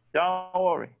 Don't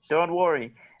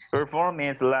worry. Perform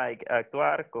is like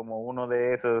actuar como uno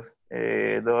de esos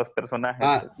dos personajes.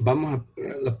 Ah, vamos a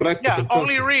la práctica. Yeah,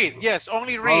 entonces. only read. Yes,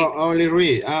 only read. Oh, only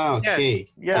read. Ah, okay. Yes,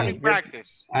 yeah, only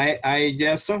practice.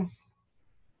 Jason?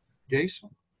 Jason?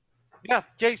 Yeah,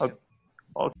 Jason.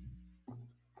 Okay.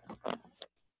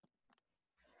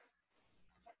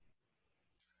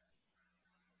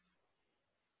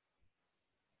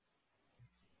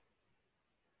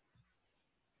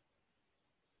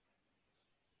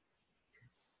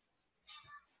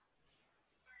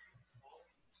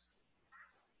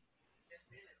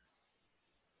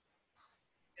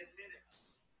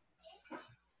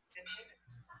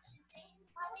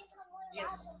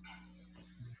 Yes.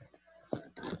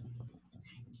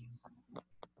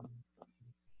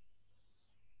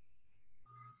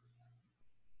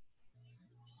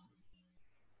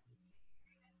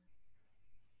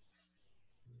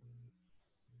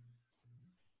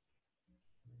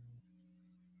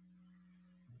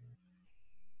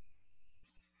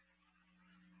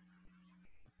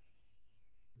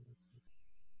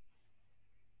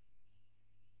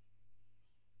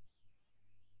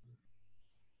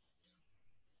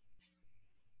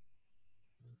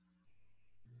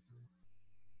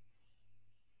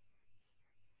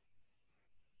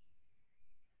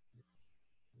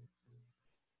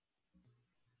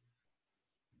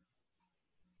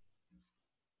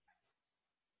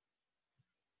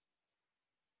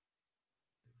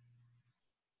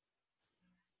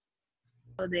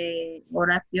 De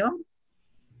oración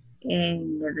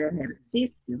en el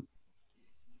ejercicio.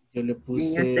 Yo le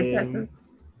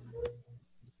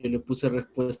puse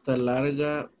respuesta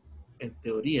larga en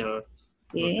teoría. No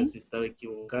sé si estaba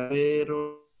equivocado,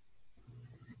 pero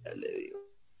ya le digo.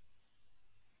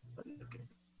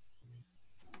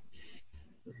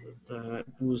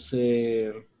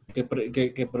 Puse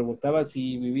que preguntaba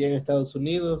si vivía en Estados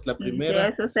Unidos, la Si primera.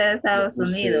 es usted de Le Estados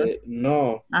Unidos. puse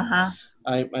no. Ajá.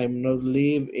 I'm not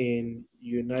live in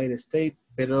United States,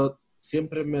 pero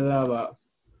siempre me daba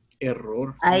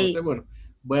error. No Ahí. sé, bueno,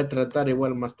 voy a tratar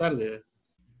igual más tarde.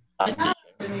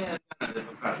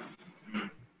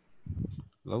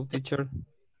 Hello, teacher.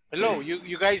 Hello,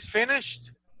 you guys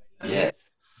finished?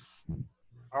 Yes.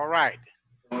 All right.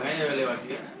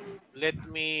 Let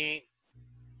me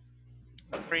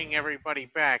bring everybody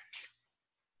back.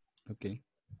 Okay.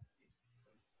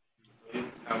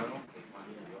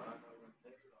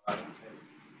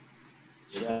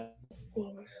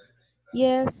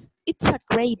 Yes, it's a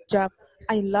great job.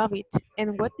 I love it.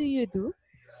 And what do you do?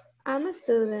 I'm a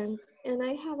student and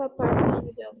I have a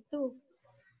part-time job too.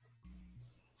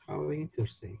 How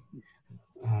interesting.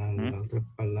 La otra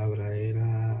palabra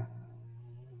era...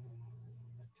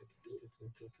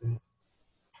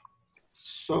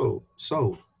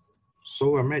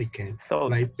 So American,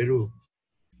 like Perú.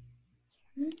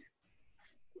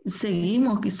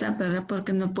 Seguimos quizá, pero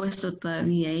porque no he puesto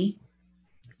todavía ahí.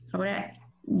 Ahora,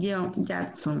 John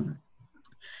Jackson.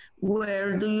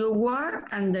 Where do you work,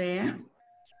 Andrea?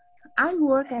 I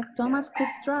work at Thomas Cook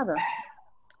Travel.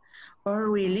 Oh,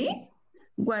 really?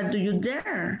 What do you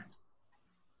there?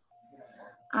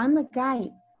 I'm a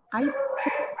guide. I take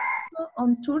people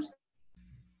on tours.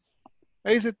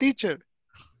 He's a teacher.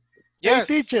 Yes.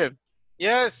 Hey, teacher.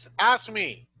 Yes, ask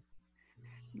me.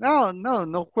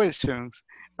 No questions.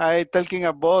 I talking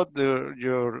about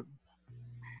your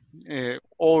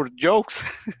or jokes.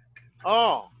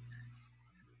 Oh.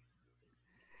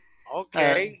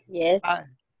 Okay. Yes.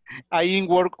 I in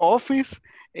work office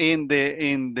in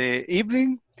the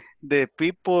evening. The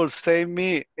people say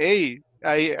me, hey,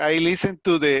 I listen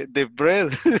to the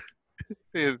bread.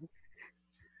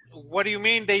 What do you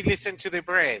mean they listen to the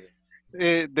bread?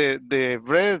 The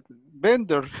bread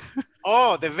vendor.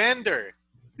 Oh, the vendor.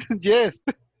 Yes.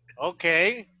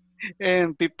 Okay.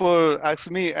 And people ask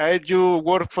me, you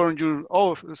work from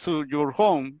your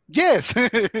home? Yes.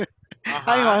 I'm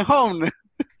at home.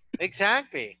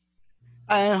 Exactly.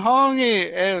 I'm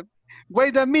hungry.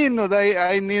 Wait a minute,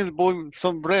 I need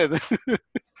some bread.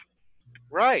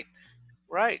 Right.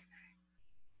 Right.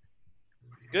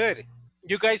 Good.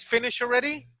 You guys finished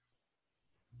already?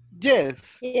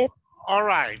 Yes. Yes. All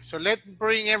right. So let's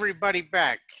bring everybody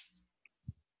back.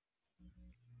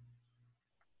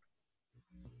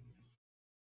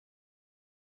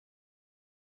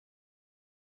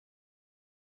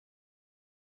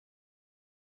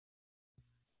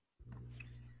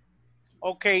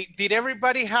 Okay, did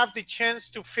everybody have the chance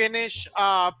to finish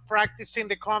practicing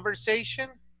the conversation?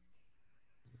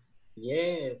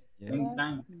 Yes. Many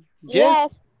times.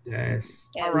 Yes. Yes.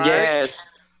 All right.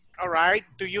 Yes. All right.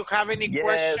 Do you have any Yes.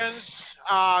 questions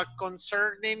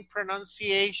concerning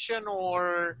pronunciation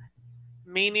or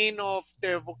meaning of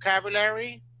the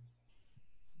vocabulary?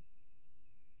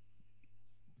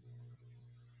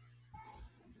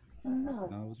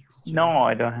 No. No,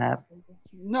 I don't have.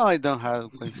 No, I don't have a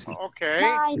question. Okay. No,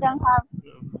 I don't have.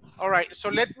 All right. So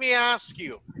let me ask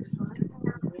you,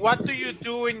 what do you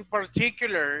do in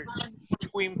particular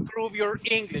to improve your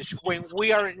English when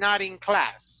we are not in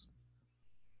class?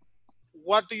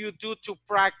 What do you do to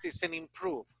practice and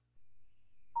improve?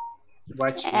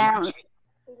 Watch.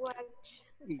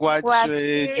 Watch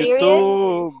Series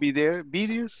YouTube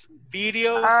videos.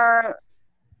 Videos? or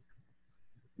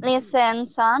listen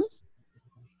songs.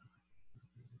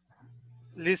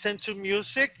 Listen to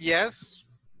music, yes.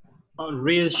 Oh,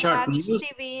 read short Watch news.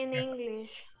 TV in English.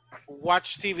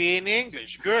 Watch TV in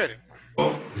English, good.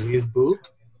 Read book.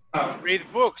 Read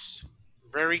books,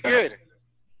 very good.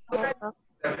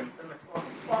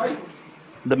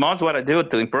 The most what I do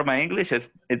to improve my English is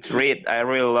it's read. I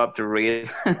really love to read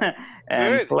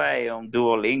and Good. play on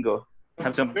Duolingo.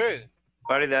 Have some Good.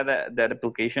 party that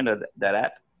application that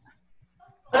app.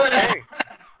 Okay.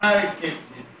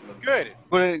 Good.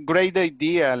 Great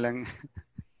idea, Alan.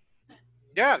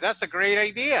 Yeah, that's a great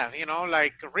idea. You know,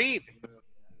 like read.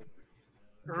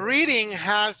 Reading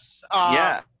has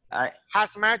Yeah,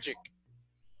 has magic.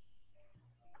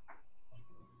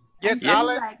 Yes, yeah,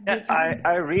 Alan.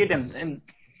 I read and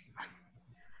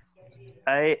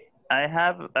I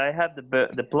have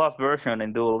the plus version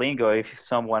in Duolingo. If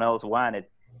someone else wanted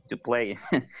to play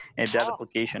in that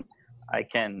application, I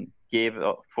can give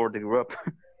for the group.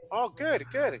 Oh, good,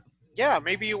 good. Yeah,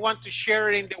 maybe you want to share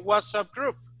it in the WhatsApp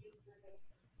group.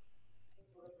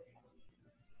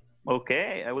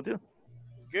 Okay, I will do.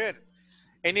 Good.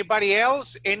 Anybody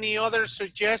else? Any other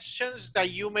suggestions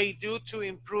that you may do to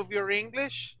improve your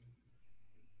English?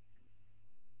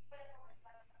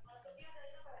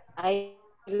 I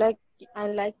like I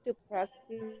like to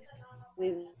practice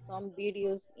with some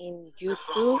videos in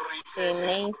YouTube. The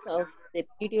names of the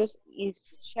videos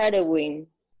is shadowing.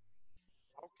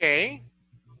 Okay,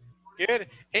 good.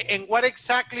 And what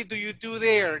exactly do you do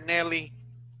there, Nelly?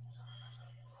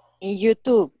 In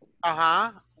YouTube,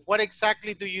 Uh-huh. What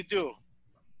exactly do you do?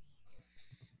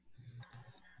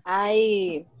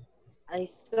 I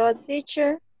saw a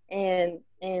teacher and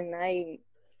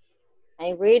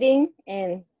I'm reading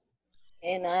and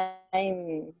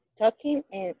I'm talking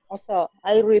and also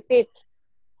I repeat.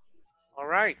 All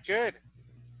right, good.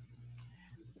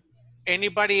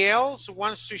 Anybody else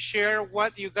wants to share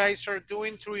what you guys are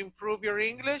doing to improve your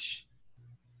English?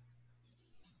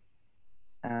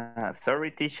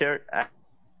 Sorry, teacher.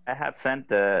 I have sent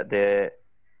the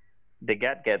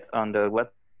gadget on the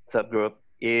WhatsApp group.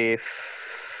 If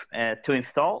to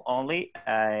install only,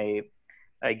 I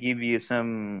give you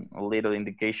some little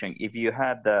indication. If you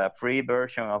have the free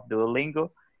version of Duolingo,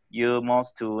 you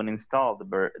must to install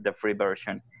the free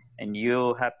version, and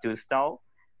you have to install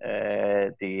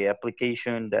the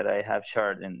application that I have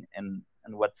shared in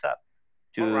WhatsApp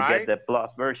All to get right. the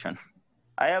plus version.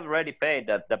 I already paid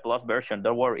the plus version.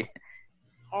 Don't worry.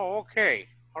 Oh, okay.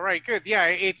 All right, good. Yeah,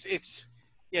 yeah,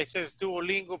 it says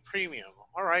Duolingo Premium.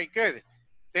 All right, good.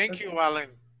 Thank you, Alan.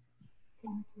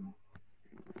 Thank you.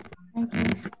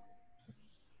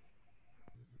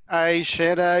 I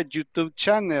share a YouTube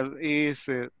channel. Is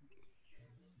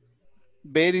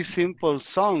very simple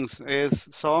songs. Is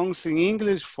songs in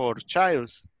English for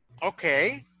childs.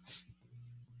 Okay,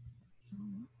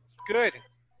 good.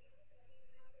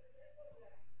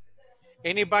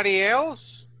 Anybody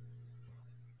else?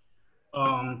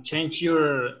 Change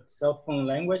your cell phone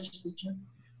language, teacher.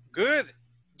 Good.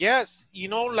 Yes, you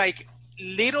know, like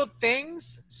little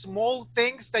things, small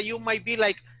things that you might be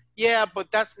like, yeah, but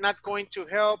that's not going to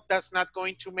help. That's not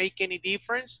going to make any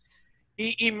difference.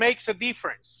 It makes a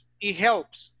difference. It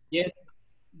helps. Yes,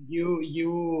 you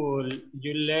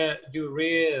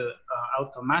read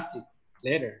automatic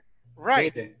later.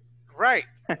 Right, Later. right,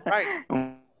 right.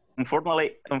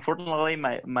 Unfortunately,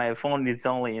 my phone is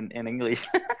only in English.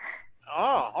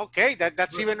 Oh, okay.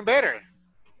 That's even better.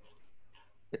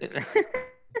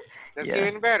 That's Yeah.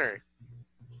 even better.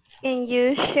 Can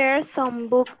you share some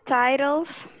book titles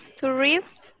to read?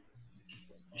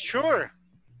 Sure,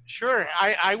 sure.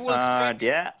 I will send.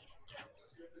 Yeah.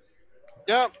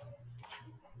 Yeah.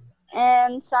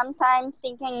 And sometimes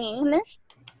thinking English.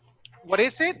 What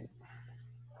is it?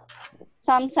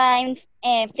 Sometimes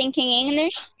thinking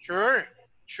English. Sure,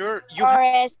 sure. You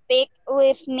Or speak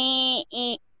with me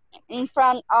in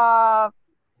front of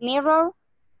mirror.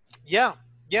 yeah,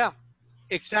 yeah,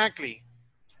 exactly.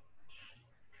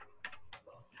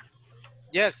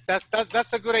 Yes,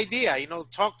 that's a good idea. You know,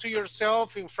 talk to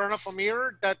yourself in front of a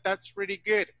mirror. That's really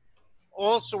good.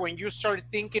 Also, when you start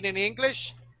thinking in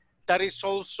English, that is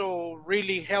also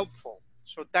really helpful.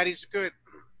 So that is good.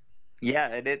 Yeah,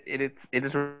 it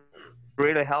is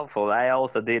really helpful. I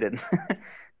also did it.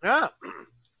 Yeah,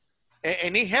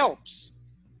 and it helps.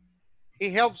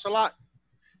 It helps a lot.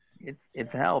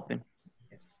 It's helping.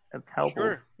 It's helpful.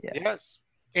 Sure. Yeah. Yes.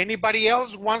 Anybody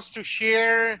else wants to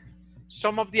share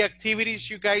some of the activities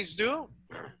you guys do?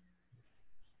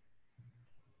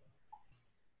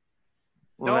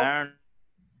 No. Learn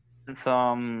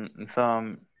some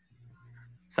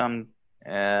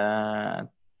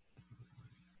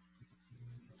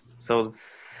so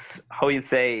how you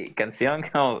say canción?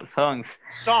 Oh, songs.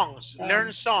 Songs.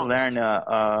 Learn songs. Learn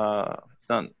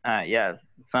some yeah,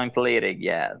 song lyric.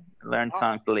 Yeah, learn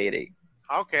song lyric.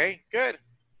 Okay, good,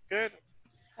 good.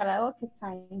 Karaoke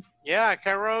time. Yeah,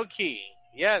 karaoke.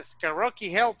 Yes,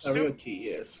 karaoke helps too. Karaoke,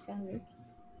 yes.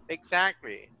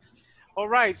 Exactly. All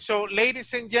right, so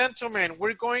ladies and gentlemen,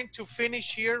 we're going to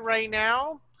finish here right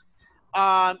now.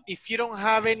 If you don't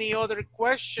have any other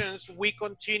questions, we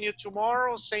continue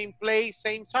tomorrow, same place,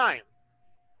 same time.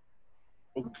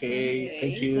 Okay,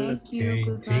 thank you. Thank you. Okay,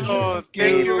 Good thank night. you. So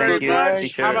thank you very Thank you, much.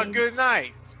 teacher. Have a good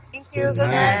night. Thank you. Good Good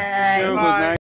night. night. Good Bye. night.